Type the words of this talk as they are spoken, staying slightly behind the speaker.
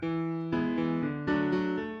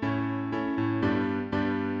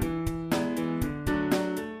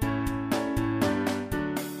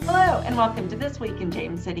and welcome to This Week in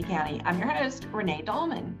James City County. I'm your host, Renee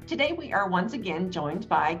Dahlman. Today we are once again joined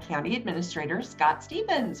by County Administrator Scott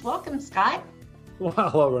Stevens. Welcome, Scott. Well,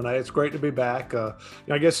 hello, Renee. It's great to be back.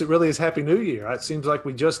 I guess it really is Happy New Year. It seems like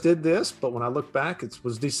we just did this, but when I look back, it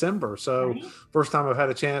was December. So Right. First time I've had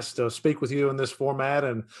a chance to speak with you in this format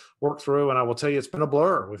and work through, and I will tell you, it's been a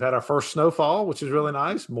blur. We've had our first snowfall, which is really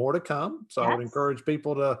nice. More to come. So I would Yes. encourage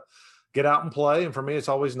people to get out and play. And for me, it's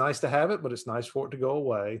always nice to have it, but it's nice for it to go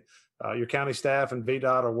away. Your county staff and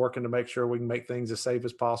VDOT are working to make sure we can make things as safe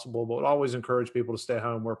as possible, but always encourage people to stay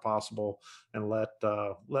home where possible and let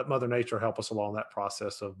Mother Nature help us along that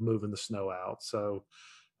process of moving the snow out. So,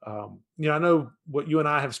 I know what you and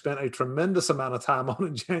I have spent a tremendous amount of time on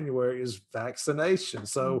in January is vaccination.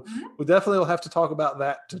 So we definitely will have to talk about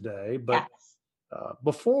that today. But Yes.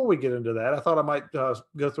 before we get into that, I thought I might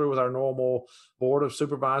go through with our normal Board of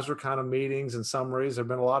Supervisor kind of meetings and summaries. There's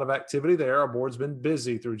been a lot of activity there. Our board's been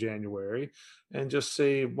busy through January, and just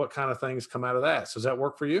see what kind of things come out of that. So does that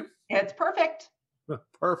work for you? It's perfect.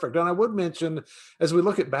 Perfect. And I would mention, as we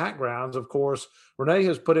look at backgrounds, of course, Renee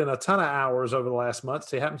has put in a ton of hours over the last month.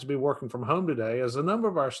 She happens to be working from home today, as a number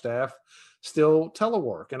of our staff still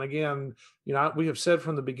telework. And again, we have said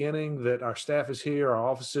from the beginning that our staff is here, our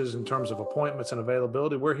offices in terms of appointments and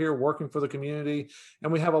availability. We're here working for the community.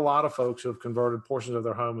 And we have a lot of folks who have converted portions of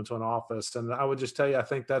their home into an office. And I would just tell you, I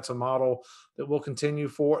think that's a model that will continue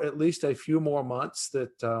for at least a few more months,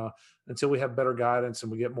 that until we have better guidance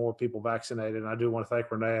and we get more people vaccinated. And I do want to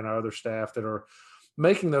thank Renee and our other staff that are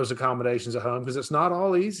making those accommodations at home, because it's not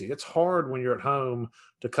all easy. It's hard when you're at home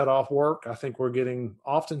to cut off work. I think we're getting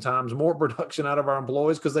oftentimes more production out of our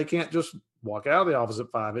employees because they can't just walk out of the office at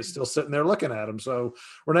 5. It's still sitting there looking at them. So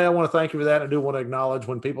Renee, I want to thank you for that. I do want to acknowledge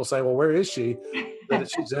when people say, well, where is she? That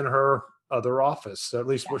she's in her other office, at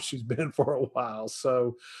least where she's been for a while.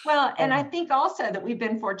 So, Well, and I think also that we've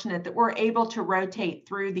been fortunate that we're able to rotate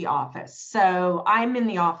through the office. So I'm in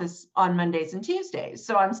the office on Mondays and Tuesdays.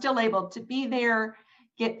 So I'm still able to be there,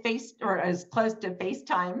 get or as close to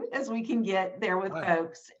FaceTime as we can get there with Right.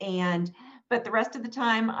 folks. But the rest of the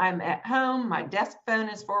time I'm at home, my desk phone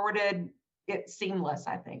is forwarded. It's seamless,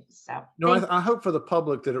 I think. So I hope for the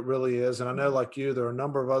public that it really is. And I know, like you, there are a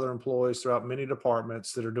number of other employees throughout many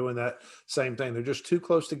departments that are doing that same thing. They're just too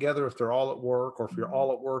close together if they're all at work, or if you're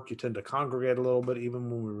all at work, you tend to congregate a little bit. Even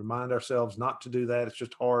when we remind ourselves not to do that, it's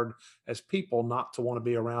just hard as people not to want to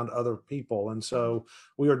be around other people. And so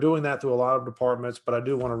we are doing that through a lot of departments, but I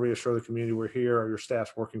do want to reassure the community we're here, your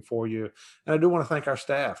staff's working for you. And I do want to thank our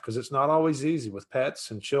staff, because it's not always easy with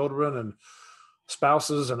pets and children and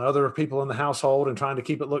spouses and other people in the household, and trying to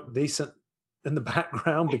keep it look decent in the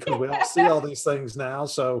background, because we all see all these things now.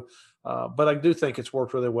 So, but I do think it's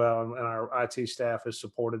worked really well, and our IT staff has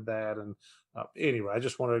supported that. And anyway, I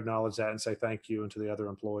just want to acknowledge that and say thank you, and to the other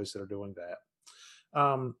employees that are doing that.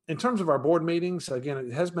 In terms of our board meetings, again,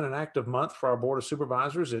 it has been an active month for our Board of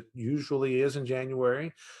Supervisors. It usually is in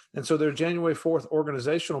January. And so their January 4th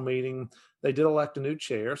organizational meeting, they did elect a new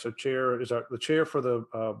chair. So the chair for the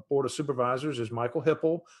Board of Supervisors is Michael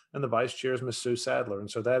Hipple, and the vice chair is Ms. Sue Sadler. And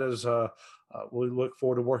so that is, we look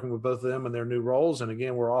forward to working with both of them in their new roles. And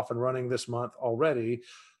again, we're off and running this month already.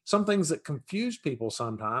 Some things that confuse people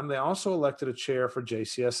sometimes, they also elected a chair for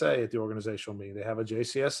JCSA at the organizational meeting. They have a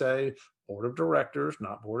JCSA Board of Directors,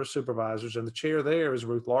 not Board of Supervisors, and the chair there is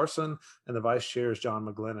Ruth Larson, and the vice chair is John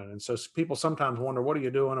McGlennon. And so people sometimes wonder, what are you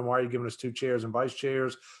doing, and why are you giving us two chairs and vice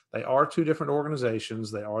chairs? They are two different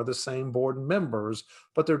organizations. They are the same board members,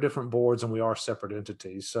 but they're different boards, and we are separate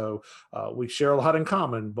entities. So we share a lot in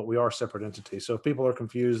common, but we are separate entities. So if people are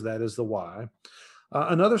confused, that is the why.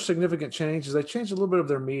 Another significant change is they changed a little bit of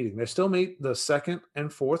their meeting. They still meet the second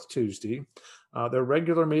and fourth Tuesday. Their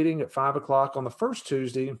regular meeting at 5 o'clock on the first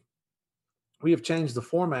Tuesday, we have changed the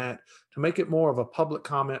format to make it more of a public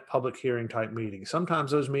comment, public hearing type meeting.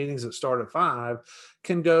 Sometimes those meetings that start at 5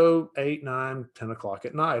 can go 8, 9, 10 o'clock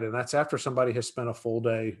at night. And that's after somebody has spent a full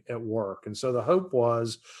day at work. And so the hope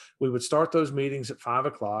was we would start those meetings at 5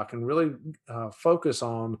 o'clock and really focus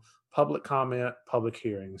on public comment, public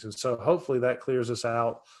hearings. And so hopefully that clears us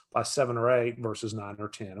out by 7 or 8 versus 9 or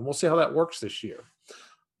 10. And we'll see how that works this year.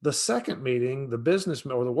 The second meeting, the business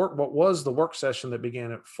or the work, what was the work session that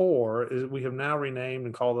began at 4, is we have now renamed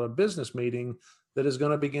and called it a business meeting that is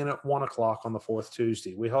going to begin at 1 o'clock on the fourth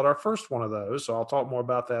Tuesday. We held our first one of those, so I'll talk more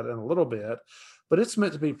about that in a little bit. But it's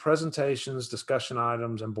meant to be presentations, discussion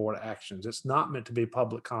items, and board actions. It's not meant to be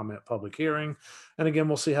public comment, public hearing. And again,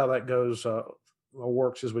 we'll see how that goes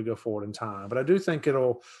works as we go forward in time. But I do think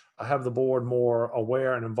it'll have the board more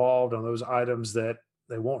aware and involved on those items that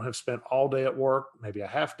they won't have spent all day at work, maybe a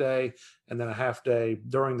half day, and then a half day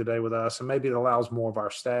during the day with us. And maybe it allows more of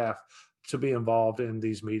our staff to be involved in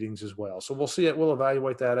these meetings as well. So we'll see it. We'll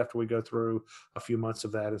evaluate that after we go through a few months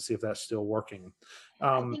of that and see if that's still working.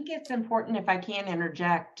 I think it's important, if I can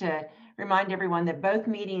interject, to remind everyone that both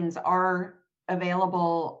meetings are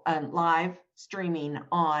available live streaming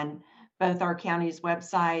on both our county's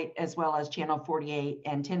website as well as Channel 48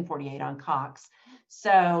 and 1048 on Cox.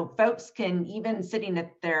 So folks can, even sitting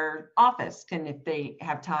at their office, can, if they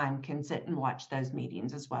have time, can sit and watch those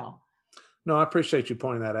meetings as well. No, I appreciate you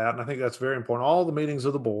pointing that out. And I think that's very important. All the meetings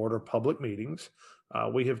of the board are public meetings.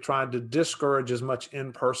 We have tried to discourage as much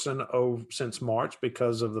in person since March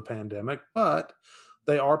because of the pandemic, but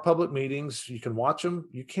they are public meetings. You can watch them.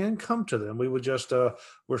 You can come to them. We would just,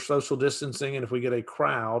 we're social distancing. And if we get a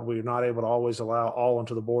crowd, we're not able to always allow all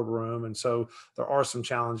into the boardroom. And so there are some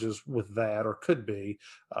challenges with that, or could be.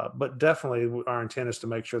 But definitely our intent is to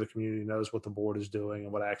make sure the community knows what the board is doing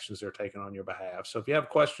and what actions they're taking on your behalf. So if you have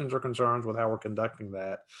questions or concerns with how we're conducting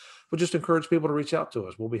that, we'll just encourage people to reach out to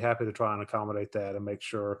us. We'll be happy to try and accommodate that and make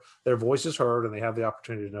sure their voice is heard and they have the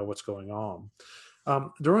opportunity to know what's going on.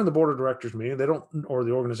 During the board of directors meeting, or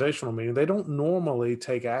the organizational meeting, they don't normally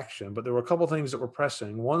take action, but there were a couple of things that were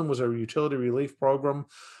pressing. One was a utility relief program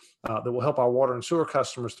that will help our water and sewer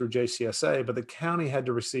customers through JCSA, but the county had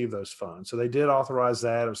to receive those funds. So they did authorize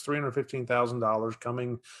that. It was $315,000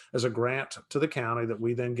 coming as a grant to the county that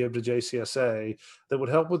we then give to JCSA that would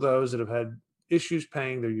help with those that have had issues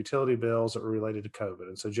paying their utility bills that were related to COVID.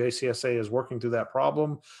 And so JCSA is working through that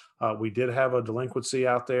problem. We did have a delinquency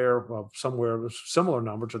out there, somewhere similar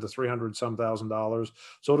number to the $300-some thousand.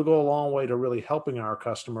 So it'll go a long way to really helping our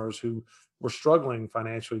customers who were struggling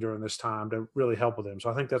financially during this time, to really help with them. So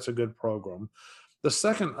I think that's a good program. The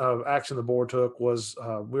second action the board took was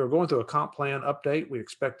we were going through a comp plan update. We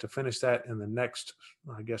expect to finish that in the next,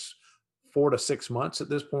 I guess, 4 to 6 months at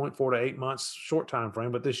this point, 4 to 8 months, short time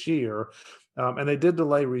frame, but this year. And they did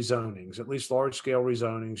delay rezonings, at least large scale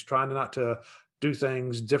rezonings, trying not to do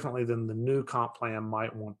things differently than the new comp plan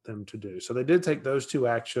might want them to do. So they did take those two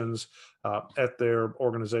actions at their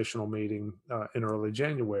organizational meeting in early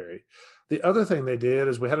January. The other thing they did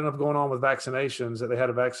is we had enough going on with vaccinations that they had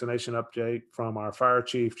a vaccination update from our fire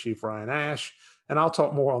chief, Chief Ryan Ash. And I'll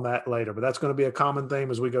talk more on that later, but that's going to be a common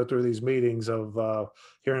theme as we go through these meetings of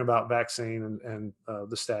hearing about vaccine and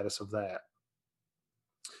the status of that.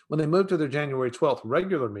 When they moved to their January 12th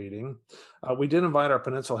regular meeting, we did invite our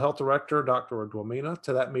Peninsula Health Director, Dr. Dwamina,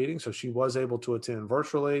 to that meeting. So she was able to attend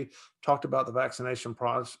virtually, talked about the vaccination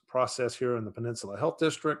process here in the Peninsula Health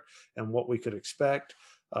District and what we could expect.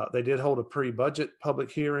 They did hold a pre-budget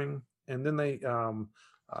public hearing, and then they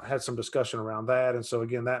had some discussion around that. And so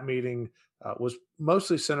again, that meeting was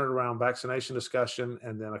mostly centered around vaccination discussion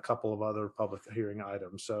and then a couple of other public hearing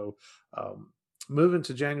items. So moving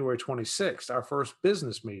to January 26th, our first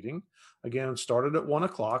business meeting, again, started at 1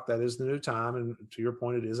 o'clock. That is the new time. And to your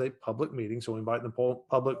point, it is a public meeting. So we invite the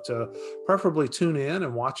public to preferably tune in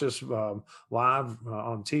and watch us live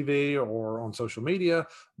on TV or on social media,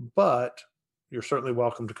 but you're certainly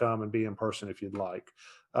welcome to come and be in person if you'd like.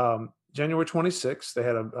 January 26th, they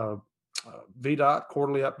had a VDOT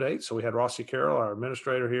quarterly update. So we had Rossi Carroll, our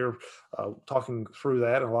administrator here, talking through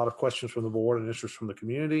that, and a lot of questions from the board and interest from the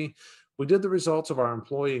community. We did the results of our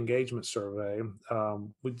employee engagement survey.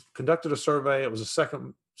 We conducted a survey. It was a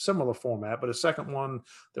second similar format, but a second one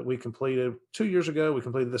that we completed 2 years ago. We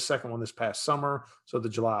completed the second one this past summer. So the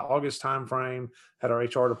July-August timeframe, had our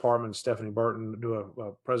HR department, Stephanie Burton, do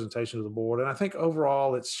a presentation to the board. And I think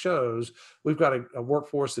overall it shows we've got a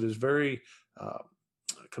workforce that is very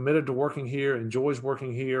committed to working here, enjoys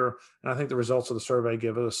working here. And I think the results of the survey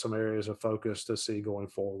give us some areas of focus to see going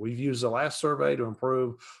forward. We've used the last survey to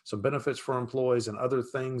improve some benefits for employees and other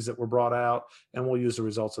things that were brought out. And we'll use the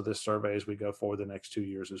results of this survey as we go forward the next 2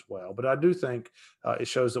 years as well. But I do think it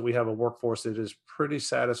shows that we have a workforce that is pretty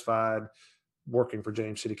satisfied working for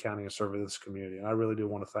James City County and serving this community. And I really do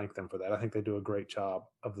want to thank them for that. I think they do a great job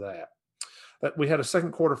of that. But we had a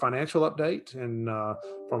second quarter financial update and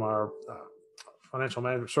from our Financial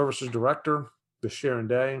Management Services Director, Ms. Sharon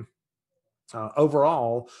Day.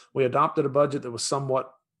 Overall, we adopted a budget that was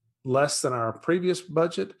somewhat less than our previous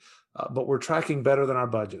budget, but we're tracking better than our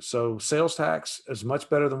budget. So sales tax is much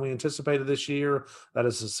better than we anticipated this year. That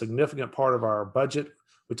is a significant part of our budget.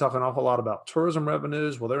 We talk an awful lot about tourism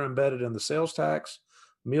revenues. Well, they're embedded in the sales tax,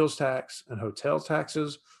 meals tax, and hotel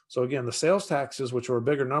taxes. So again, the sales taxes, which are a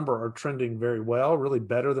bigger number, are trending very well, really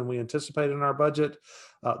better than we anticipated in our budget.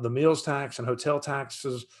 The meals tax and hotel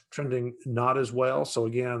taxes trending not as well. So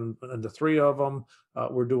again, the three of them,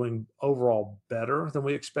 we're doing overall better than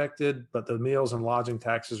we expected, but the meals and lodging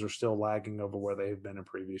taxes are still lagging over where they have been in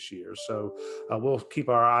previous years. So we'll keep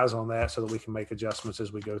our eyes on that so that we can make adjustments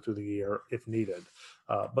as we go through the year if needed.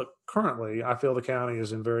 But currently, I feel the county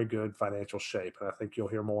is in very good financial shape, and I think you'll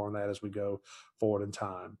hear more on that as we go forward in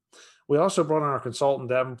time. We also brought in our consultant,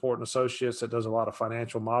 Davenport and Associates, that does a lot of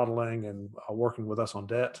financial modeling and working with us on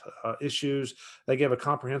debt issues. They gave a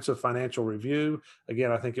comprehensive financial review.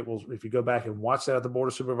 Again, I think it will, if you go back and watch that at the Board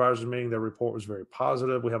of Supervisors meeting, their report was very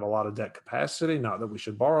positive. We have a lot of debt capacity, not that we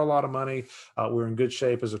should borrow a lot of money. We're in good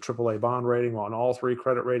shape as a AAA bond rating on all three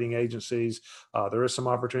credit rating agencies. There is some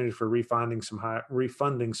opportunity for refunding some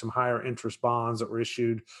higher interest bonds that were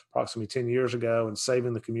issued approximately 10 years ago and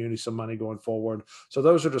saving the community some money going forward. So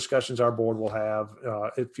those are discussions our board will have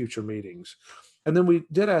at future meetings. And then we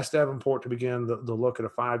did ask Davenport to begin the look at a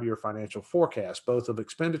 5-year financial forecast, both of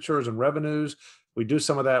expenditures and revenues. We do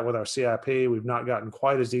some of that with our CIP. We've not gotten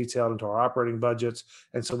quite as detailed into our operating budgets.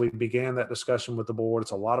 And so we began that discussion with the board.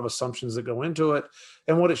 It's a lot of assumptions that go into it.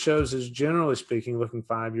 And what it shows is, generally speaking, looking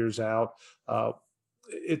 5 years out,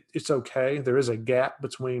 it's okay. There is a gap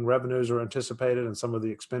between revenues are anticipated and some of the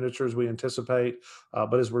expenditures we anticipate.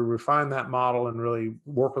 But as we refine that model and really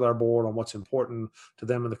work with our board on what's important to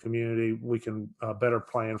them in the community, we can better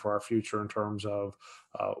plan for our future in terms of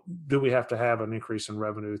do we have to have an increase in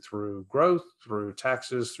revenue through growth, through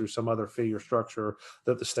taxes, through some other fee or structure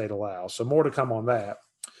that the state allows. So more to come on that.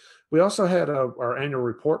 We also had our annual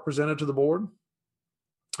report presented to the board.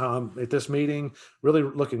 At this meeting, really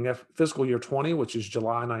looking at fiscal year 20, which is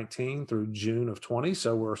July 19 through June of 20.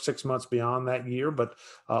 So we're 6 months beyond that year, but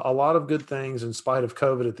a lot of good things in spite of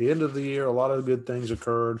COVID at the end of the year. A lot of good things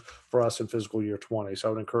occurred for us in fiscal year 20. So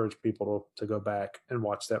I would encourage people to go back and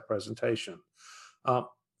watch that presentation.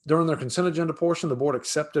 During their consent agenda portion, the board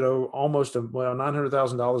accepted almost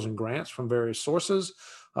 $900,000 in grants from various sources.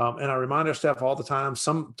 And I remind our staff all the time,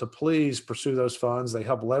 to please pursue those funds. They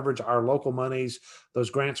help leverage our local monies. Those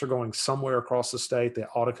grants are going somewhere across the state. They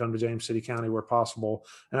ought to come to James City County where possible.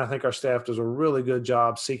 And I think our staff does a really good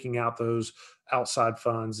job seeking out those outside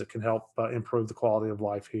funds that can help improve the quality of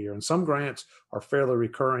life here. And some grants are fairly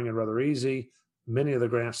recurring and rather easy. Many of the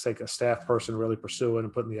grants take a staff person really pursuing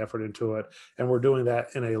and putting the effort into it. And we're doing that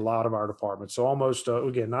in a lot of our departments. So almost,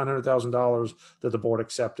 again, $900,000 that the board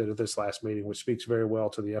accepted at this last meeting, which speaks very well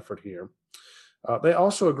to the effort here. They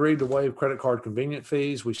also agreed to waive credit card convenience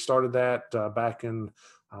fees. We started that back in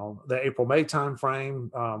the April-May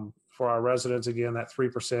timeframe for our residents. Again, that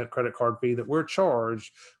 3% credit card fee that we're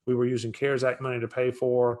charged, we were using CARES Act money to pay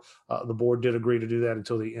for. The board did agree to do that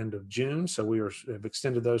until the end of June. So we have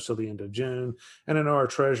extended those till the end of June. And I know our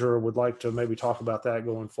treasurer would like to maybe talk about that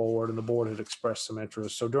going forward, and the board had expressed some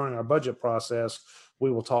interest. So during our budget process, we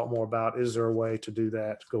will talk more about, is there a way to do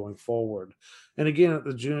that going forward? And again, at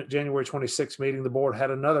the January 26th meeting, the board had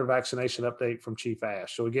another vaccination update from Chief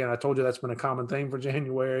Ash. So again, I told you that's been a common theme for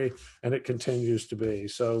January, and it continues to be.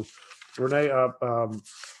 So Renee,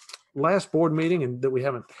 last board meeting, and that we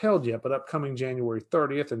haven't held yet, but upcoming January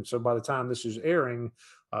 30th. And so by the time this is airing,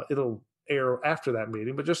 it'll air after that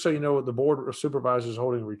meeting. But just so you know, the Board of Supervisors is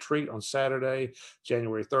holding a retreat on Saturday,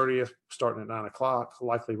 January 30th, starting at 9 o'clock,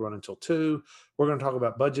 likely run until 2. We're going to talk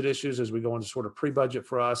about budget issues as we go into sort of pre-budget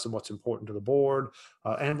for us and what's important to the board,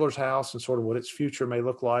 Ambler's House and sort of what its future may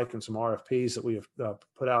look like, and some RFPs that we have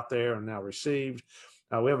put out there and now received.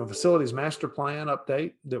 We have a facilities master plan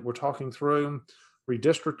update that we're talking through.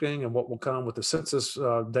 Redistricting and what will come with the census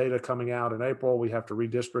data coming out in April. We have to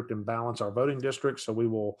redistrict and balance our voting districts. So we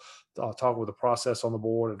will talk with the process on the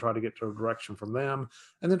board and try to get to a direction from them.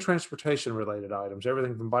 And then transportation related items,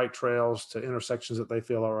 everything from bike trails to intersections that they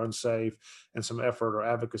feel are unsafe, and some effort or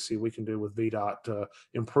advocacy we can do with VDOT to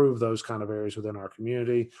improve those kind of areas within our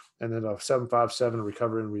community. And then a 757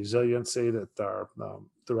 recovery and resiliency that are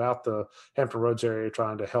throughout the Hampton Roads area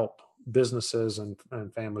trying to help businesses and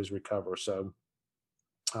families recover. So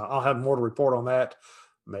I'll have more to report on that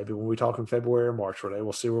maybe when we talk in February or March, Renee.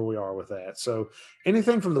 We'll see where we are with that. So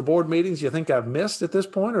anything from the board meetings you think I've missed at this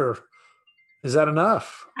point, or is that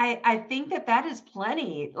enough? I think that is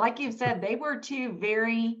plenty. Like you said, they were 2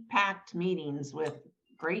 very packed meetings with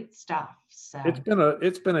great stuff. So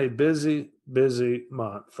it's been a busy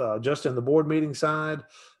month. Just in the board meeting side,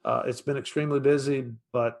 it's been extremely busy,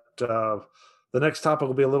 but the next topic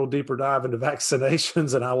will be a little deeper dive into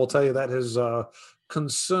vaccinations. And I will tell you that has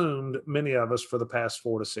consumed many of us for the past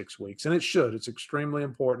 4 to 6 weeks. And it's extremely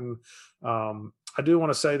important. I do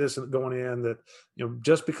want to say this going in that,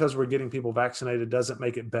 just because we're getting people vaccinated doesn't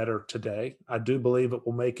make it better today. I do believe it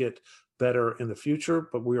will make it better in the future,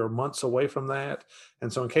 but we are months away from that.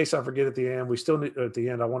 And so in case I forget at the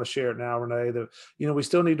end, I want to share it now, Renee, that, we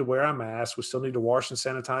still need to wear our masks. We still need to wash and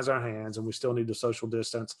sanitize our hands, and we still need to social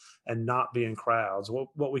distance and not be in crowds.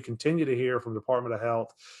 What we continue to hear from the Department of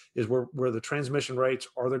Health is where the transmission rates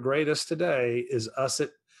are the greatest today is us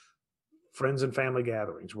at friends and family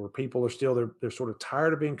gatherings, where people are still, they're sort of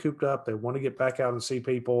tired of being cooped up. They want to get back out and see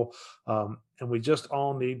people. And we just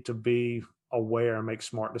all need to be aware and make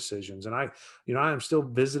smart decisions. And I am still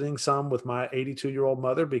visiting some with my 82-year-old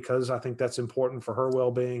mother because I think that's important for her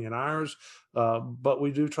well-being and ours. But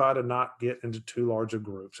we do try to not get into too large of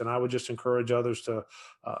groups. And I would just encourage others to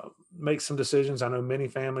make some decisions. I know many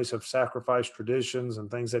families have sacrificed traditions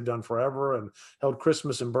and things they've done forever and held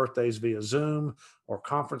Christmas and birthdays via Zoom or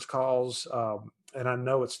conference calls. And I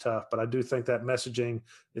know it's tough, but I do think that messaging,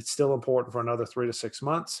 it's still important for another 3 to 6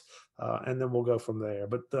 months. And then we'll go from there.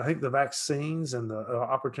 But I think the vaccines and the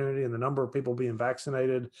opportunity and the number of people being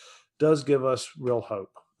vaccinated does give us real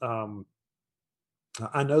hope.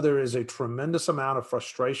 I know there is a tremendous amount of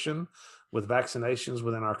frustration with vaccinations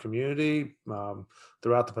within our community,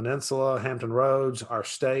 throughout the peninsula, Hampton Roads, our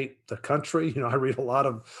state, the country. I read a lot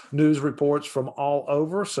of news reports from all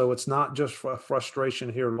over. So it's not just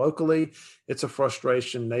frustration here locally, it's a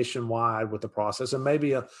frustration nationwide with the process. And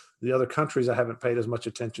maybe the other countries I haven't paid as much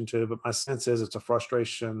attention to, but my sense is it's a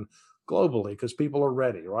frustration globally because people are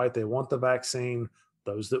ready, right? They want the vaccine.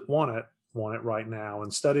 Those that want it right now.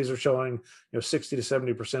 And studies are showing, 60 to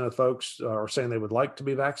 70% of folks are saying they would like to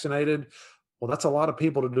be vaccinated. Well, that's a lot of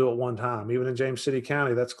people to do at one time. Even in James City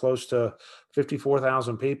County, that's close to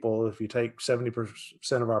 54,000 people. If you take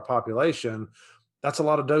 70% of our population, that's a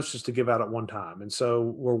lot of doses to give out at one time. And so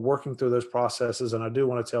we're working through those processes. And I do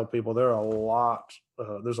want to tell people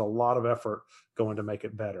there's a lot of effort going to make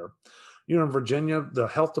it better. In Virginia, the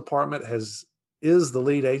health department is the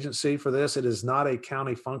lead agency for this. It is not a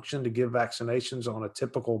county function to give vaccinations on a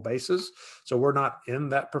typical basis. So we're not in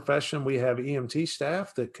that profession. We have EMT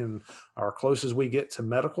staff that are close as we get to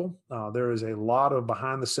medical. There is a lot of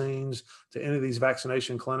behind the scenes to any of these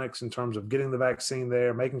vaccination clinics in terms of getting the vaccine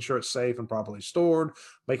there, making sure it's safe and properly stored,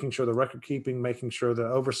 making sure the record keeping, making sure the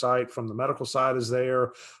oversight from the medical side is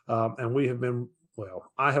there. And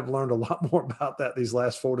I have learned a lot more about that these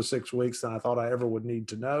last 4 to 6 weeks than I thought I ever would need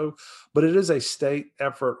to know. But it is a state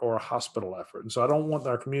effort or a hospital effort. And so I don't want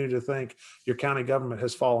our community to think your county government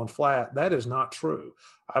has fallen flat. That is not true.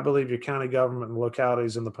 I believe your county government and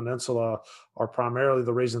localities in the peninsula are primarily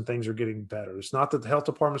the reason things are getting better. It's not that the health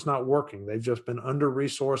department's not working. They've just been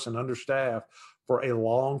under-resourced and understaffed for a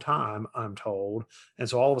long time, I'm told. And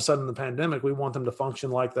so all of a sudden in the pandemic, we want them to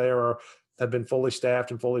function like they have been fully staffed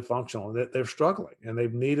and fully functional. They're struggling and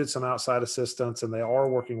they've needed some outside assistance, and they are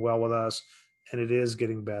working well with us, and it is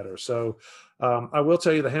getting better. So I will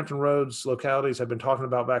tell you, the Hampton Roads localities have been talking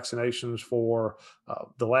about vaccinations for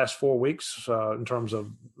the last 4 weeks in terms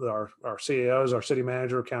of our CAOs, our city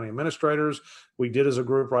manager, county administrators. We did as a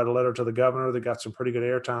group write a letter to the governor that got some pretty good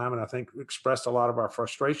airtime, and I think expressed a lot of our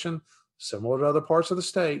frustration, similar to other parts of the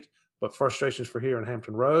state, but frustrations for here in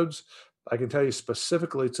Hampton Roads. I can tell you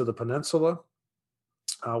specifically to the peninsula,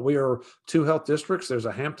 we are 2 health districts. There's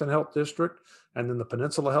a Hampton Health District and then the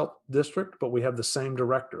Peninsula Health District, but we have the same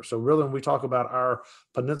director. So really, when we talk about our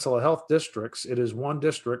Peninsula Health Districts, it is one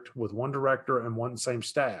district with one director and one same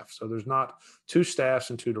staff. So there's not 2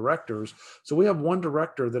 staffs and 2 directors. So we have one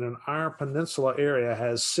director that in our peninsula area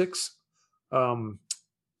has 6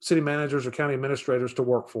 city managers or county administrators to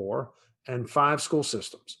work for and 5 school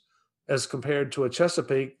systems, as compared to a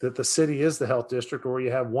Chesapeake that the city is the health district, where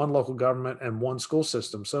you have one local government and one school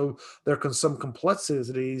system. So there can some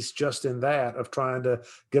complexities just in that of trying to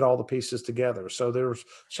get all the pieces together. So there's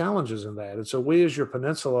challenges in that. And so we, as your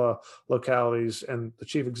peninsula localities and the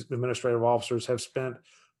chief administrative officers, have spent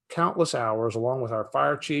countless hours along with our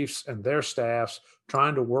fire chiefs and their staffs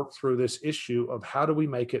trying to work through this issue of how do we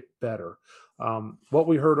make it better. What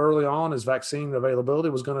we heard early on is vaccine availability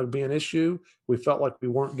was going to be an issue. We felt like we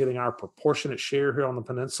weren't getting our proportionate share here on the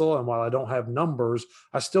peninsula. And while I don't have numbers,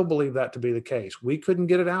 I still believe that to be the case. We couldn't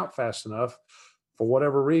get it out fast enough for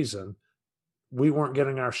whatever reason. We weren't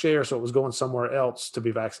getting our share, so it was going somewhere else to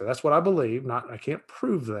be vaccinated. That's what I believe. I can't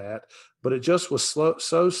prove that, but it just was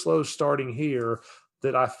so slow starting here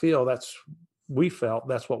that we felt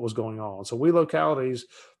that's what was going on. So we localities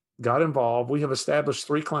got involved. We have established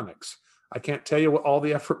 3 clinics. I can't tell you what all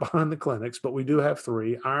the effort behind the clinics, but we do have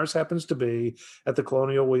 3. Ours happens to be at the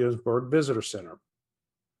Colonial Williamsburg Visitor Center.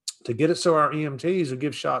 To get it so our EMTs who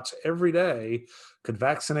give shots every day could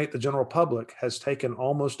vaccinate the general public has taken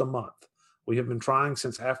almost a month. We have been trying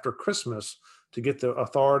since after Christmas to get the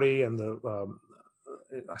authority and the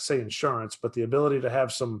I say insurance, but the ability to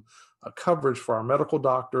have some coverage for our medical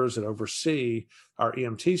doctors that oversee our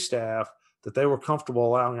EMT staff, that they were comfortable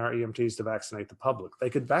allowing our EMTs to vaccinate the public. They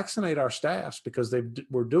could vaccinate our staffs because they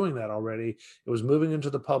were doing that already. It was moving into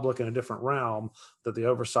the public in a different realm, that the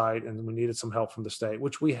oversight, and we needed some help from the state,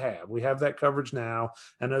 which we have. We have that coverage now.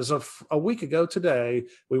 And as of a week ago today,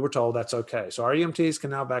 we were told that's okay. So our EMTs can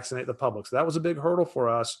now vaccinate the public. So that was a big hurdle for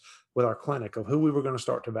us with our clinic of who we were going to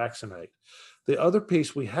start to vaccinate. The other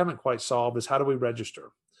piece we haven't quite solved is how do we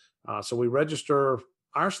register? So we register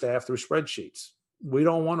our staff through spreadsheets. We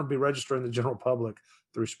don't want to be registering the general public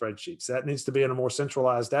through spreadsheets. That needs to be in a more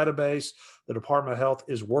centralized database. The Department of Health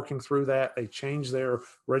is working through that. They changed their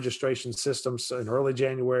registration systems in early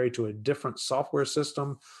January to a different software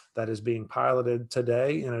system that is being piloted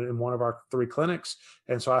today in one of our 3 clinics.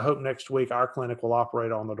 And so I hope next week our clinic will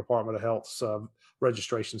operate on the Department of Health's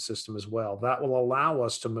registration system as well. That will allow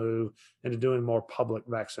us to move into doing more public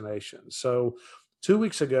vaccinations. So 2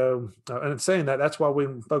 weeks ago, and in saying that, that's why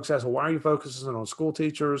when folks ask, well, why are you focusing on school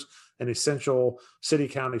teachers and essential city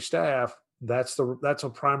county staff? That's a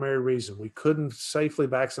primary reason. We couldn't safely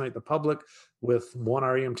vaccinate the public with, one,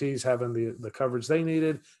 our EMTs having the coverage they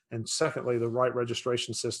needed, and secondly, the right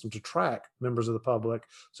registration system to track members of the public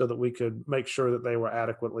so that we could make sure that they were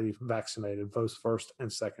adequately vaccinated, both first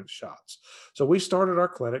and second shots. So we started our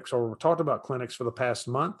clinics, or we talked about clinics for the past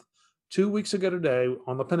month. 2 weeks ago today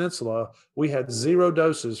on the peninsula, we had 0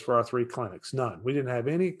 doses for our 3 clinics, none. We didn't have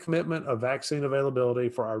any commitment of vaccine availability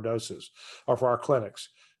for our doses or for our clinics.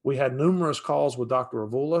 We had numerous calls with Dr.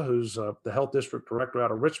 Avula, who's the health district director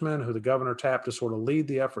out of Richmond, who the governor tapped to sort of lead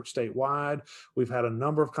the effort statewide. We've had a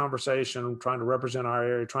number of conversations trying to represent our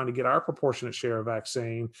area, trying to get our proportionate share of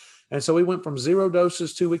vaccine. And so we went from 0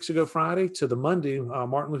 doses 2 weeks ago Friday to the Monday,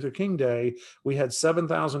 Martin Luther King Day. We had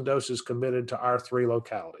 7,000 doses committed to our 3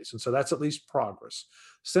 localities. And so that's at least progress.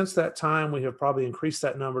 Since that time, we have probably increased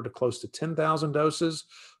that number to close to 10,000 doses.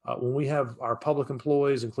 When we have our public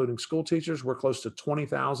employees, including school teachers, we're close to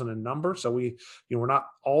 20,000 in number. So we're not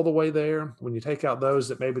all the way there. When you take out those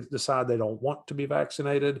that maybe decide they don't want to be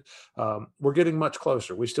vaccinated, we're getting much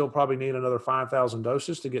closer. We still probably need another 5,000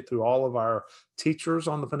 doses to get through all of our teachers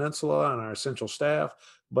on the peninsula and our essential staff.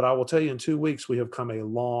 But I will tell you, in 2 weeks, we have come a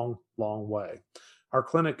long, long way. Our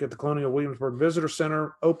clinic at the Colonial Williamsburg Visitor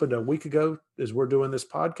Center opened a week ago as we're doing this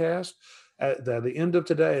podcast. At the end of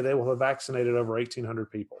today, they will have vaccinated over 1,800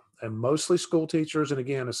 people, and mostly school teachers and,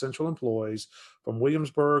 again, essential employees from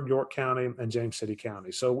Williamsburg, York County, and James City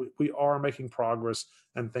County. So we are making progress,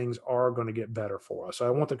 and things are going to get better for us. So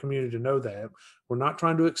I want the community to know that. We're not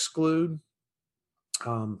trying to exclude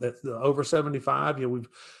that the over 75.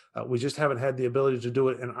 We just haven't had the ability to do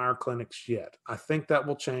it in our clinics yet. I think that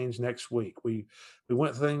will change next week. We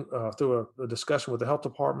went through a discussion with the health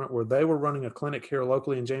department where they were running a clinic here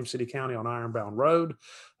locally in James City County on Ironbound Road.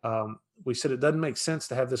 We said it doesn't make sense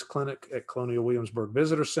to have this clinic at Colonial Williamsburg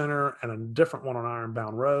Visitor Center and a different one on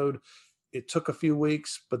Ironbound Road. It took a few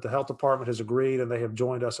weeks, but the health department has agreed and they have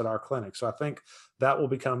joined us at our clinic. So I think that will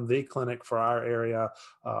become the clinic for our area.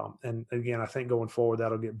 And again, I think going forward,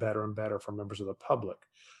 that'll get better and better for members of the public.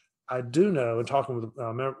 I do know, in talking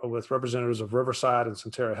with representatives of Riverside and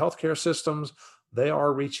Centera Healthcare Systems, they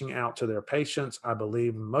are reaching out to their patients. I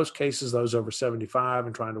believe in most cases, those over 75,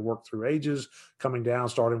 and trying to work through ages, coming down,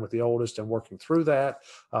 starting with the oldest and working through that.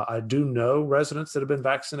 I do know residents that have been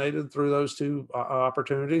vaccinated through those 2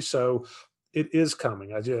 opportunities. So it is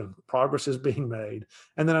coming. Progress is being made.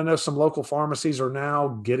 And then I know some local pharmacies are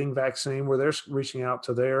now getting vaccine where they're reaching out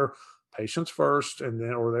to their patients first, and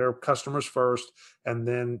then, or their customers first, and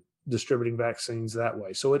then distributing vaccines that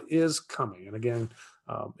way. So it is coming. And again,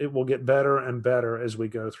 it will get better and better as we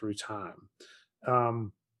go through time.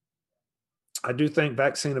 I do think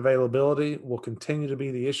vaccine availability will continue to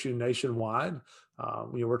be the issue nationwide.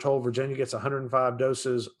 We're told Virginia gets 105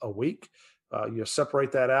 doses a week. You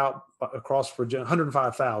separate that out across Virginia,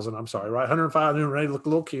 105,000, I'm sorry, right? 105, and Renee look a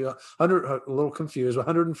little confused,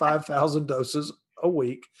 105,000 doses a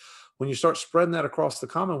week. When you start spreading that across the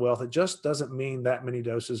Commonwealth, it just doesn't mean that many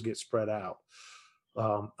doses get spread out.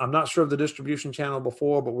 I'm not sure of the distribution channel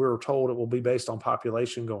before, but we were told it will be based on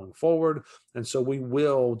population going forward. And so we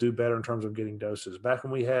will do better in terms of getting doses. Back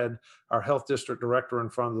when we had our health district director in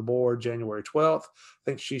front of the board, January 12th, I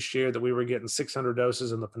think she shared that we were getting 600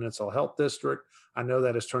 doses in the Peninsula Health District. I know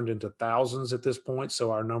that has turned into thousands at this point.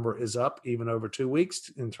 So our number is up even over 2 weeks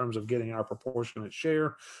in terms of getting our proportionate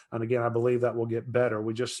share. And again, I believe that will get better.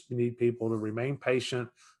 We just need people to remain patient,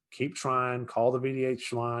 keep trying, call the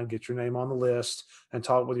VDH line, get your name on the list, and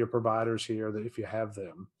talk with your providers here that if you have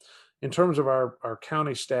them. In terms of our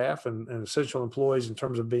county staff and essential employees, in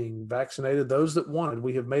terms of being vaccinated, those that wanted,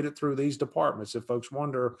 we have made it through these departments. If folks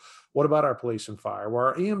wonder, what about our police and fire? Well,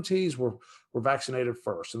 our EMTs were vaccinated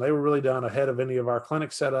first, and they were really done ahead of any of our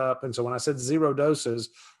clinics set up. And so when I said 0 doses,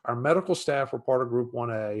 our medical staff were part of Group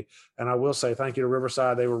 1A. And I will say thank you to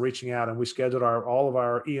Riverside. They were reaching out, and we scheduled all of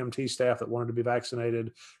our EMT staff that wanted to be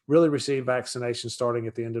vaccinated, really received vaccination starting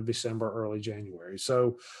at the end of December, early January.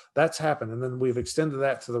 So that's happened. And then we've extended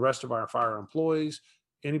that to the rest of our fire employees.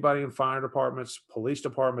 Anybody in fire departments, police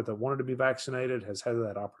department that wanted to be vaccinated has had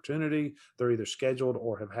that opportunity. They're either scheduled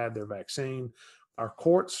or have had their vaccine. Our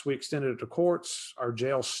courts, we extended it to courts. Our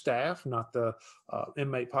jail staff, not the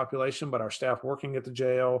inmate population, but our staff working at the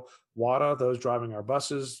jail, WADA, those driving our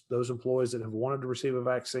buses, those employees that have wanted to receive a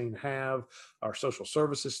vaccine have, our social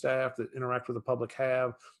services staff that interact with the public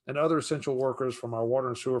have, and other essential workers from our water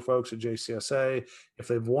and sewer folks at JCSA. If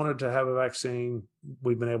they've wanted to have a vaccine,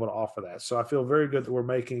 we've been able to offer that. So I feel very good that we're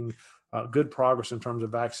making good progress in terms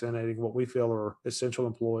of vaccinating what we feel are essential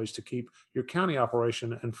employees to keep your county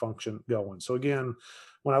operation and function going. So again,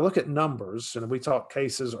 when I look at numbers, and we talked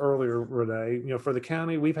cases earlier, Renee, for the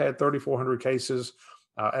county, we've had 3,400 cases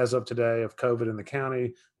as of today of COVID in the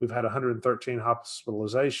county. We've had 113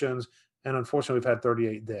 hospitalizations, and unfortunately, we've had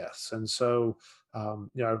 38 deaths. And so,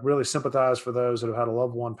 I really sympathize for those that have had a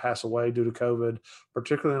loved one pass away due to COVID,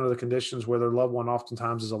 particularly under the conditions where their loved one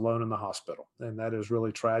oftentimes is alone in the hospital. And that is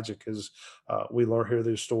really tragic, as we hear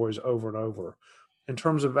these stories over and over. In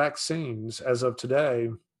terms of vaccines, as of today,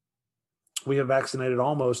 we have vaccinated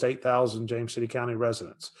almost 8,000 James City County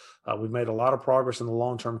residents. We've made a lot of progress in the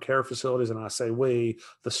long-term care facilities, and I say we,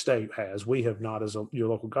 the state has. We have not as your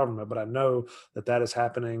local government, but I know that is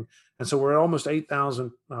happening. And so we're at almost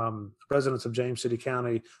 8,000 residents of James City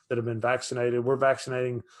County that have been vaccinated. We're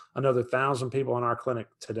vaccinating another 1,000 people in our clinic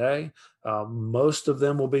today. Most of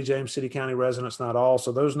them will be James City County residents, not all.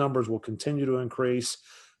 So those numbers will continue to increase.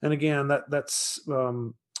 And again, that's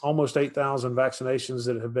almost 8,000 vaccinations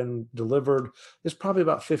that have been delivered. Is probably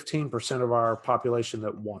about 15% of our population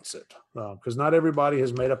that wants it, because not everybody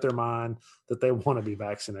has made up their mind that they want to be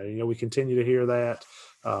vaccinated. We continue to hear that.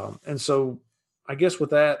 And so I guess with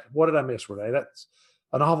that, what did I miss, Renee? That's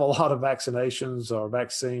an awful lot of vaccinations or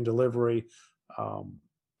vaccine delivery.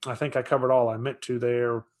 I think I covered all I meant to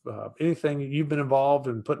there. Anything you've been involved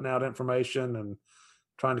in putting out information and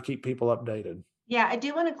trying to keep people updated? Yeah, I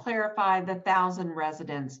do want to clarify the 1,000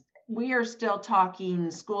 residents. We are still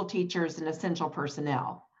talking school teachers and essential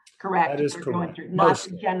personnel, correct? That is We're correct. going through, not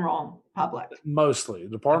the general public. Mostly. The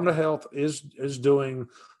Department of Health is doing,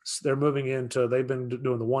 they're moving into, they've been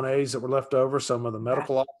doing the 1As that were left over. Some of the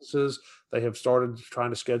medical offices, they have started trying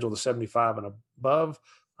to schedule the 75 and above.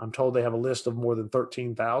 I'm told they have a list of more than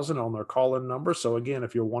 13,000 on their call-in number. So again,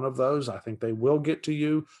 if you're one of those, I think they will get to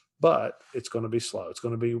you, but it's going to be slow. It's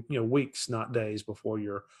going to be, weeks, not days before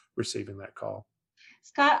you're receiving that call.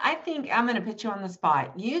 Scott, I think I'm going to put you on the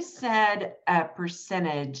spot. You said a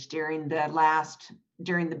percentage during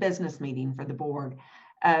the business meeting for the board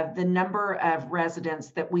of the number of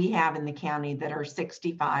residents that we have in the county that are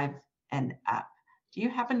 65 and up. Do you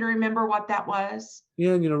happen to remember what that was?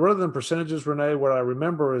 Yeah, rather than percentages, Renee, what I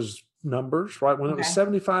remember is numbers, right? When it was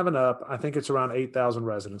 75 and up, I think it's around 8,000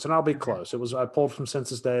 residents, and I'll be close. I pulled from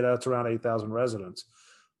census data, it's around 8,000 residents.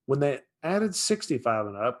 When they added 65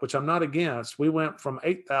 and up, which I'm not against, we went from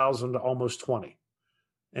 8,000 to almost 20.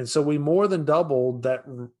 And so we more than doubled that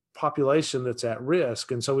population that's at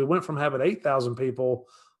risk. And so we went from having 8,000 people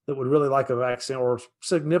that would really like a vaccine, or a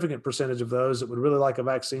significant percentage of those that would really like a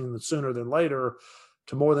vaccine sooner than later,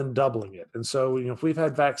 to more than doubling it. And so, if we've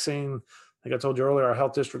had vaccine, like I told you earlier, our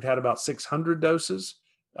health district had about 600 doses,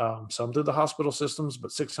 some through the hospital systems,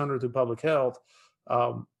 but 600 through public health.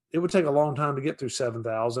 It would take a long time to get through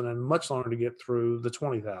 7,000 and much longer to get through the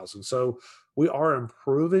 20,000. So we are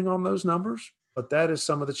improving on those numbers, but that is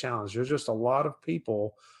some of the challenge. There's just a lot of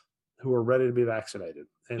people who are ready to be vaccinated.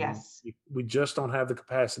 And we just don't have the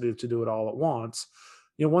capacity to do it all at once.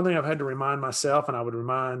 One thing I've had to remind myself, and I would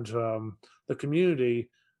remind the community,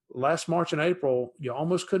 last March and April, you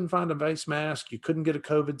almost couldn't find a face mask. You couldn't get a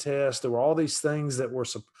COVID test. There were all these things that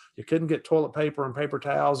you couldn't get toilet paper and paper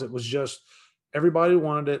towels. It was just, everybody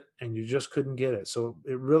wanted it and you just couldn't get it. So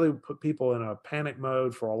it really put people in a panic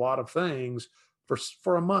mode for a lot of things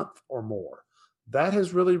for a month or more. That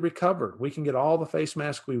has really recovered. We can get all the face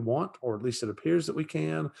masks we want, or at least it appears that we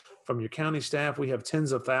can, from your county staff. We have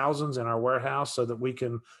tens of thousands in our warehouse so that we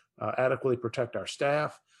can adequately protect our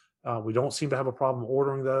staff. We don't seem to have a problem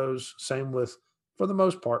ordering those. Same with for the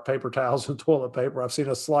most part, paper towels and toilet paper. I've seen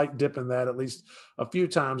a slight dip in that at least a few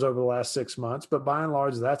times over the last 6 months, but by and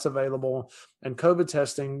large, that's available. And COVID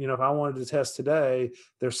testing, if I wanted to test today,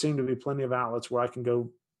 there seem to be plenty of outlets where I can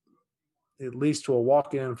go at least to a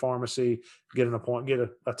walk-in pharmacy, get an appointment, get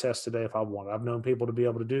a test today if I want. I've known people to be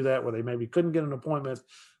able to do that where they maybe couldn't get an appointment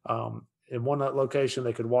in one location.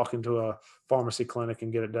 They could walk into a pharmacy clinic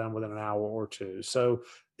and get it done within an hour or two. So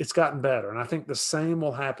it's gotten better. And I think the same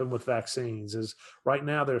will happen with vaccines. Is right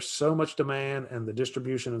now there's so much demand and the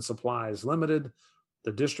distribution and supply is limited.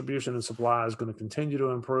 The distribution and supply is going to continue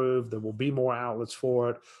to improve. There will be more outlets for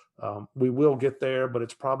it. We will get there, but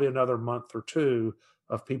it's probably another month or two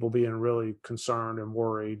of people being really concerned and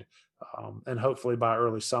worried. And hopefully by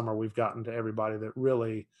early summer, we've gotten to everybody that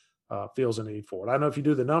really feels a need for it. I know if you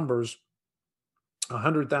do the numbers,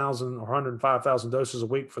 100,000 or 105,000 doses a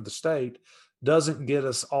week for the state doesn't get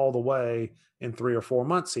us all the way in 3 or 4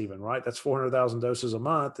 months even, right? That's 400,000 doses a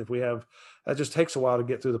month. If we have, that just takes a while to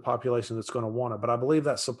get through the population that's going to want it. But I believe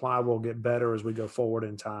that supply will get better as we go forward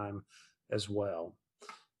in time as well.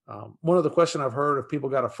 One of the questions I've heard, if people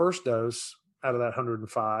got a first dose out of that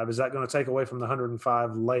 105, is that going to take away from the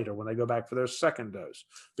 105 later when they go back for their second dose?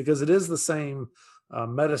 Because it is the same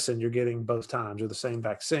medicine you're getting both times, or the same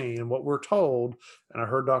vaccine. And what we're told, and I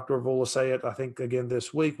heard Dr. Avula say it, I think again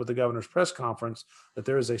this week with the governor's press conference, that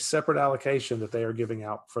there is a separate allocation that they are giving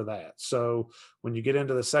out for that. So when you get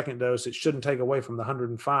into the second dose, it shouldn't take away from the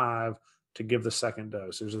 105 to give the second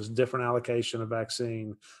dose. There's this different allocation of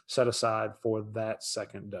vaccine set aside for that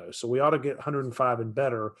second dose. So we ought to get 105 and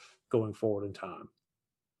better going forward in time.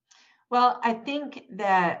 Well, I think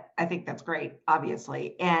that's great,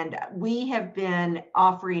 obviously. And we have been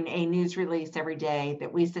offering a news release every day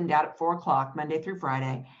that we send out at 4:00, Monday through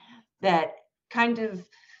Friday, that kind of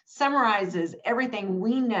summarizes everything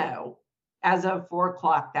we know as of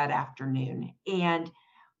 4:00 that afternoon. And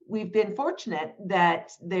we've been fortunate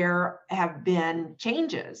that there have been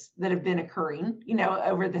changes that have been occurring,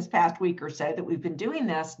 over this past week or so that we've been doing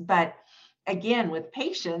this. But again, with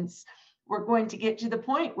patients, we're going to get to the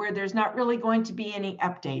point where there's not really going to be any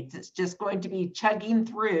updates. It's just going to be chugging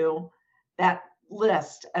through that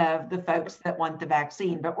list of the folks that want the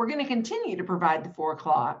vaccine. But we're going to continue to provide the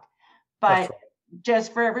 4:00. But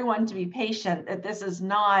just for everyone to be patient, that this is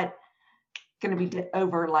not going to be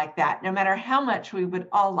over like that, no matter how much we would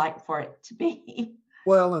all like for it to be.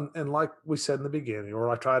 Well, and like we said in the beginning, or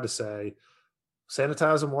I tried to say,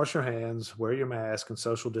 sanitize and wash your hands, wear your mask and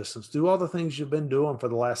social distance, do all the things you've been doing for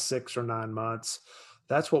the last 6 or 9 months.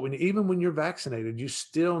 That's what we need. Even when you're vaccinated, you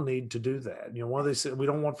still need to do that. One of these, we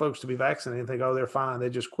don't want folks to be vaccinated and think, oh, they're fine, they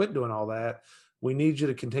just quit doing all that. We need you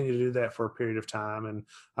to continue to do that for a period of time. And,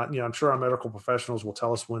 I'm sure our medical professionals will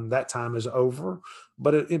tell us when that time is over.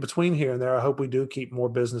 But in between here and there, I hope we do keep more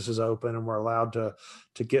businesses open and we're allowed to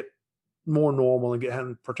get more normal and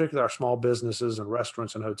and particularly our small businesses and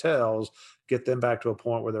restaurants and hotels, get them back to a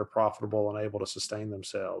point where they're profitable and able to sustain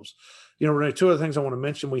themselves. Renee, 2 other things I want to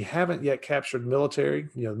mention. We haven't yet captured military.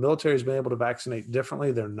 The military has been able to vaccinate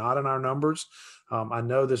differently. They're not in our numbers. I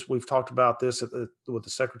know this, we've talked about this with the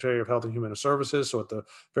Secretary of Health and Human Services. So at the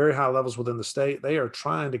very high levels within the state, they are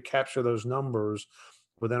trying to capture those numbers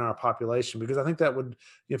within our population, because I think that would,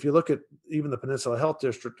 if you look at even the Peninsula Health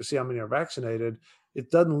District to see how many are vaccinated,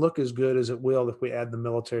 it doesn't look as good as it will if we add the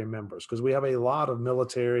military members, because we have a lot of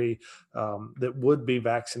military that would be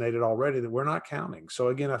vaccinated already that we're not counting. So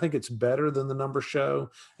again, I think it's better than the numbers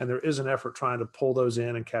show, and there is an effort trying to pull those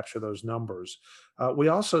in and capture those numbers. We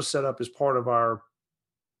also set up as part of our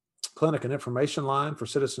clinic an information line for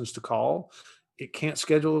citizens to call. We can't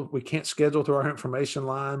schedule through our information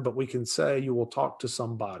line, but we can say you will talk to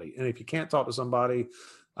somebody. And if you can't talk to somebody,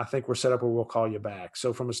 I think we're set up where we'll call you back.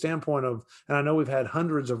 So from a standpoint of, and I know we've had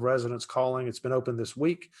hundreds of residents calling. It's been open this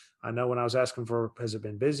week. I know when I was asking for, has it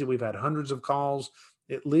been busy? We've had hundreds of calls.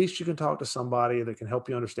 At least you can talk to somebody that can help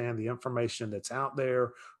you understand the information that's out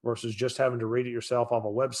there versus just having to read it yourself off a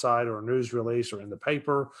website or a news release or in the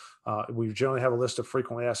paper. We generally have a list of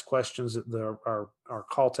frequently asked questions that our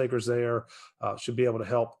call takers there should be able to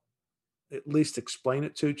help at least explain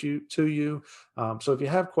it to you. So if you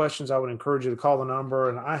have questions, I would encourage you to call the number,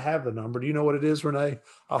 and I have the number. Do you know what it is, Renee?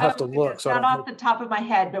 I'll have to look. It's not off the top of my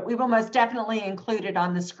head, but we will most definitely include it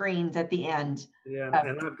on the screens at the end. Yeah,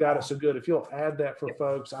 and I've got it. So good. If you'll add that for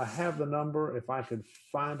folks, I have the number. If I could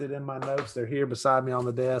find it in my notes, they're here beside me on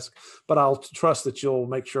the desk, but I'll trust that you'll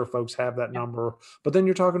make sure folks have that number. But then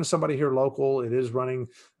you're talking to somebody here local. It is running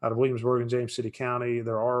out of Williamsburg and James City County.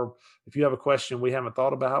 If you have a question we haven't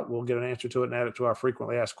thought about, we'll get an answer to it and add it to our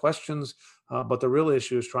frequently asked questions. But the real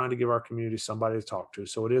issue is trying to give our community somebody to talk to.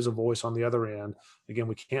 So it is a voice on the other end. Again,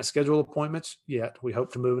 we can't schedule appointments yet. We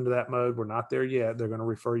hope to move into that mode. We're not there yet. They're going to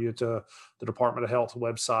refer you to the Department of Health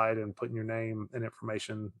website and putting your name and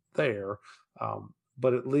information there.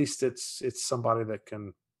 But at least it's somebody that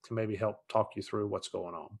can maybe help talk you through what's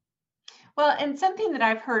going on. Well, and something that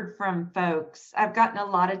I've heard from folks, I've gotten a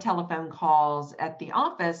lot of telephone calls at the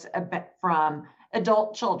office from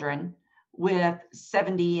adult children with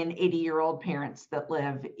 70 and 80-year-old parents that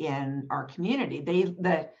live in our community.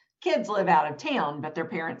 The kids live out of town, but their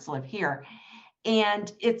parents live here. And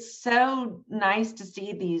it's so nice to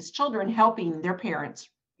see these children helping their parents,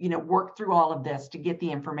 work through all of this to get the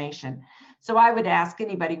information. So I would ask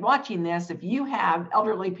anybody watching this, if you have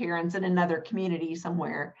elderly parents in another community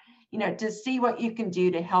somewhere, to see what you can do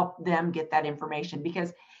to help them get that information,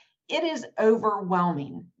 because it is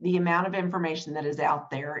overwhelming, the amount of information that is out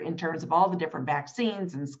there in terms of all the different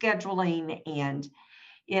vaccines and scheduling, and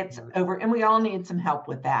it's over, and we all need some help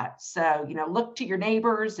with that. So, look to your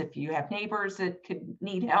neighbors if you have neighbors that could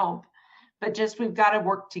need help, but we've got to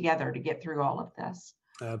work together to get through all of this.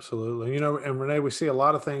 Absolutely. And Renee, we see a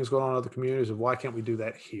lot of things going on in other communities of why can't we do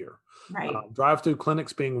that here? Right. Drive-through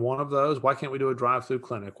clinics being one of those. Why can't we do a drive-through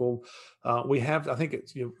clinic? Well, we have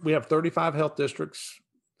 35 health districts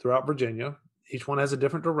throughout Virginia. Each one has a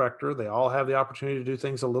different director. They all have the opportunity to do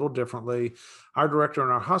things a little differently. Our director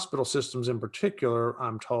and our hospital systems in particular,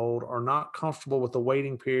 I'm told, are not comfortable with the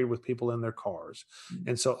waiting period with people in their cars. Mm-hmm.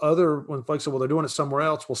 And so when folks say, well, they're doing it somewhere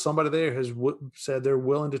else, well, somebody there has said they're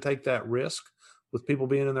willing to take that risk with people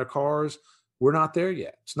being in their cars. We're not there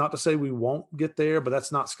yet. It's not to say we won't get there, but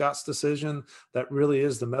that's not Scott's decision. That really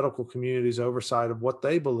is the medical community's oversight of what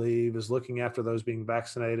they believe is looking after those being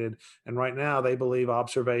vaccinated. And right now they believe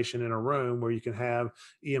observation in a room where you can have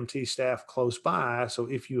EMT staff close by. So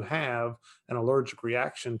if you have an allergic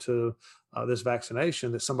reaction to this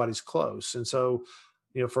vaccination, that somebody's close. And so,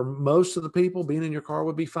 for most of the people, being in your car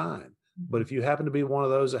would be fine. But if you happen to be one of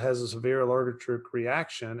those that has a severe allergic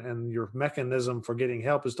reaction and your mechanism for getting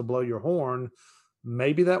help is to blow your horn,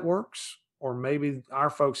 maybe that works, or maybe our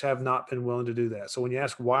folks have not been willing to do that. So when you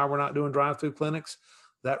ask why we're not doing drive-through clinics,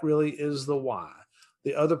 that really is the why.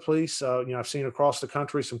 The other piece, I've seen across the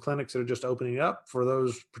country some clinics that are just opening up for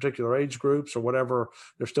those particular age groups or whatever.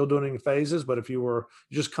 They're still doing it in phases, but if you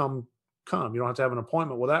just come, you don't have to have an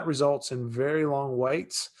appointment. Well, that results in very long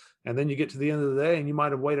waits. And then you get to the end of the day and you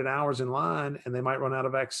might have waited hours in line and they might run out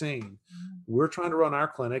of vaccine. Mm-hmm. We're trying to run our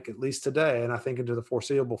clinic, at least today, and I think into the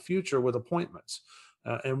foreseeable future, with appointments.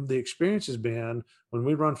 And the experience has been when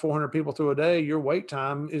we run 400 people through a day, your wait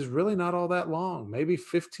time is really not all that long, maybe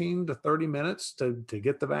 15 to 30 minutes to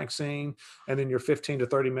get the vaccine, and then your 15 to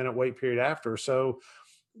 30 minute wait period after. So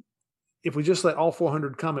if we just let all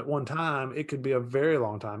 400 come at one time, it could be a very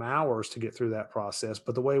long time, hours to get through that process.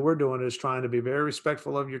 But the way we're doing it is trying to be very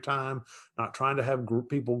respectful of your time, not trying to have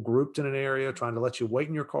people grouped in an area, trying to let you wait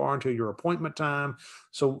in your car until your appointment time.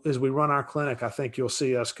 So as we run our clinic, I think you'll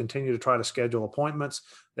see us continue to try to schedule appointments.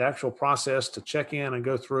 The actual process to check in and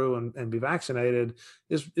go through and be vaccinated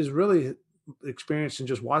is really experience and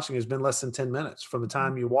just watching has been less than 10 minutes from the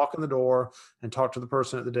time you walk in the door and talk to the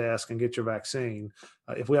person at the desk and get your vaccine.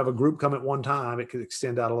 If we have a group come at one time, it could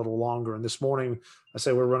extend out a little longer. And this morning, I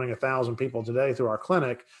say we're running 1,000 people today through our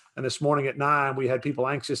clinic. And this morning at 9, we had people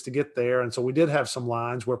anxious to get there. And so we did have some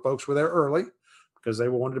lines where folks were there early because they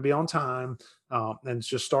wanted to be on time, and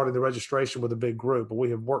just started the registration with a big group. But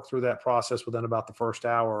we have worked through that process within about the first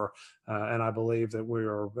hour, and I believe that we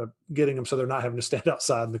are getting them so they're not having to stand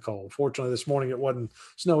outside in the cold. Fortunately, this morning it wasn't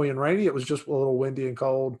snowy and rainy. It was just a little windy and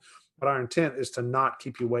cold. But our intent is to not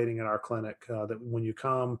keep you waiting in our clinic, that when you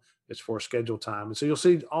come, it's for a scheduled time. And so you'll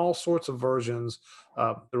see all sorts of versions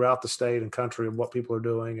throughout the state and country of what people are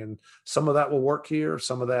doing. And some of that will work here.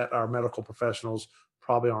 Some of that our medical professionals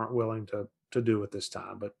probably aren't willing to do at this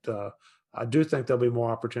time. But I do think there'll be more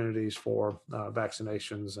opportunities for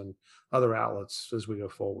vaccinations and other outlets as we go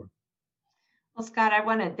forward. Well, Scott, I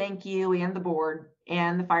want to thank you and the board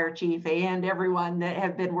and the fire chief and everyone that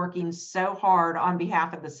have been working so hard on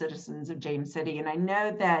behalf of the citizens of James City. And I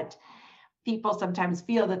know that people sometimes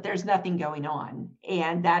feel that there's nothing going on,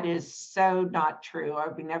 and that is so not true.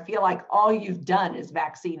 I mean, I feel like all you've done is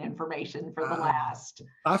vaccine information for the last.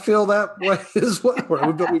 I feel that way as well.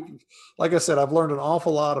 Like I said, I've learned an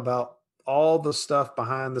awful lot about all the stuff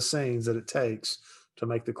behind the scenes that it takes to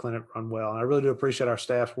make the clinic run well. And I really do appreciate our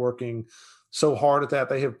staff working so hard at that.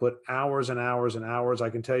 They have put hours and hours and hours. I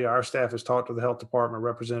can tell you our staff has talked to the health department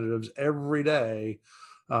representatives every day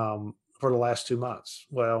for the last 2 months.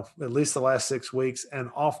 Well, at least the last 6 weeks,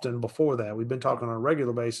 and often before that. We've been talking on a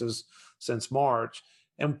regular basis since March.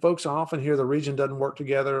 And folks often hear the region doesn't work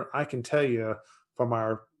together. I can tell you from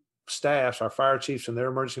our staffs, our fire chiefs and their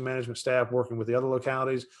emergency management staff working with the other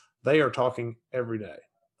localities, they are talking every day.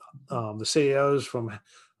 The CEOs from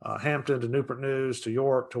Hampton to Newport News to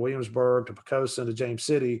York to Williamsburg to Pocosin to James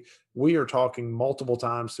City, we are talking multiple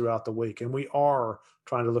times throughout the week, and we are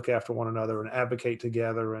trying to look after one another and advocate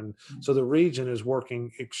together. And so the region is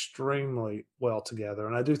working extremely well together.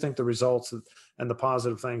 And I do think the results and the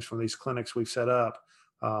positive things from these clinics we've set up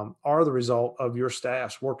are the result of your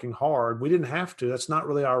staffs working hard. We didn't have to. That's not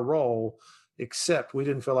really our role, except we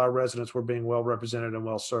didn't feel our residents were being well represented and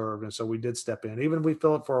well served. And so we did step in. Even if we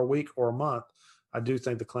fill it for a week or a month, I do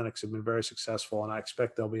think the clinics have been very successful, and I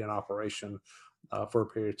expect they'll be in operation for a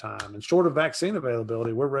period of time. And short of vaccine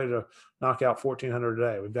availability, we're ready to knock out 1,400 a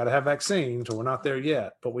day. We've got to have vaccines, so we're not there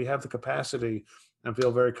yet, but we have the capacity and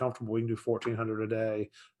feel very comfortable we can do 1,400 a day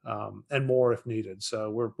and more if needed.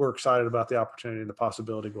 So we're excited about the opportunity and the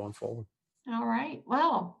possibility going forward. All right.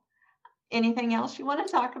 Well, anything else you want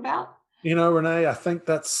to talk about? Renee, I think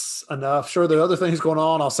that's enough. Sure, there are other things going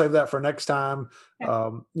on. I'll save that for next time.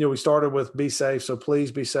 Okay. We started with be safe, so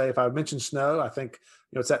please be safe. I mentioned snow. I think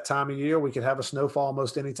it's that time of year. We could have a snowfall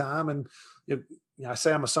almost any time. And I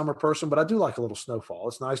say I'm a summer person, but I do like a little snowfall.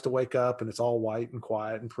 It's nice to wake up and it's all white and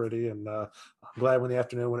quiet and pretty. And I'm glad when the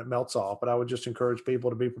afternoon when it melts off. But I would just encourage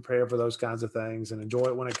people to be prepared for those kinds of things and enjoy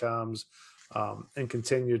it when it comes. And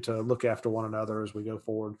continue to look after one another as we go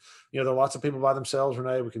forward. There are lots of people by themselves,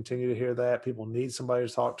 Renee. We continue to hear that. People need somebody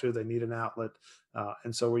to talk to. They need an outlet.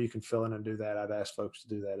 And so where you can fill in and do that, I'd ask folks to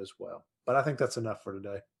do that as well. But I think that's enough for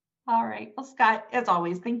today. All right. Well, Scott, as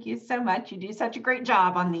always, thank you so much. You do such a great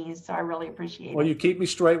job on these, so I really appreciate it. Well, you keep me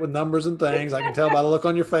straight with numbers and things. I can tell by the look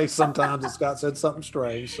on your face sometimes that Scott said something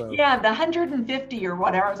strange. So yeah, the 150 or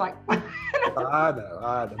whatever. I was like, I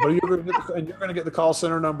know. But you're going to get the call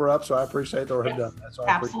center number up, so I appreciate they have done that. So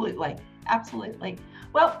Absolutely.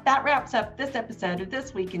 Well, that wraps up this episode of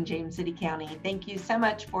This Week in James City County. Thank you so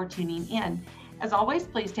much for tuning in. As always,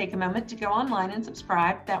 please take a moment to go online and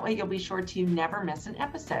subscribe. That way you'll be sure to never miss an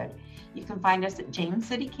episode. You can find us at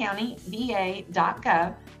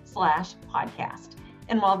jamescitycountyva.gov/podcast.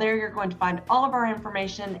 And while there, you're going to find all of our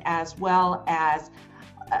information as well as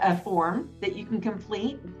a form that you can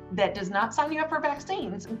complete that does not sign you up for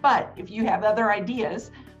vaccines. But if you have other ideas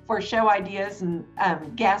for show ideas and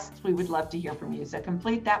guests, we would love to hear from you. So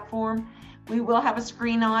complete that form. We will have a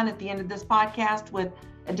screen on at the end of this podcast with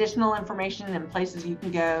additional information and places you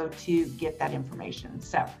can go to get that information.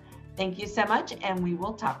 So thank you so much, and we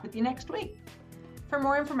will talk with you next week. For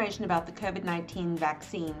more information about the COVID-19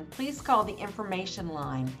 vaccine, please call the information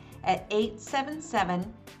line at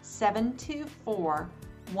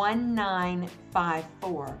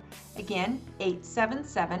 877-724-1954. Again,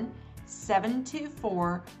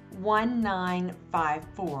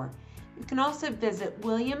 877-724-1954. You can also visit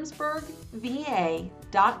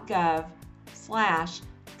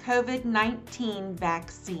williamsburgva.gov/COVID-19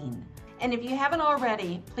 vaccine. And if you haven't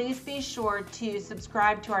already, please be sure to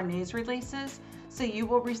subscribe to our news releases so you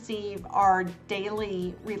will receive our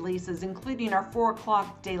daily releases, including our 4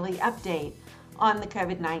 o'clock daily update on the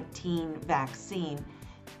COVID-19 vaccine.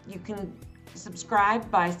 You can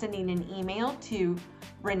subscribe by sending an email to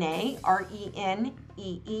Renee, RENEE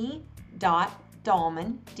Dallman,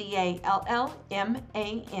 DALLMAN,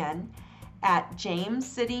 at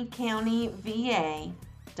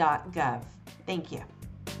jamescitycountyva.gov. Thank you.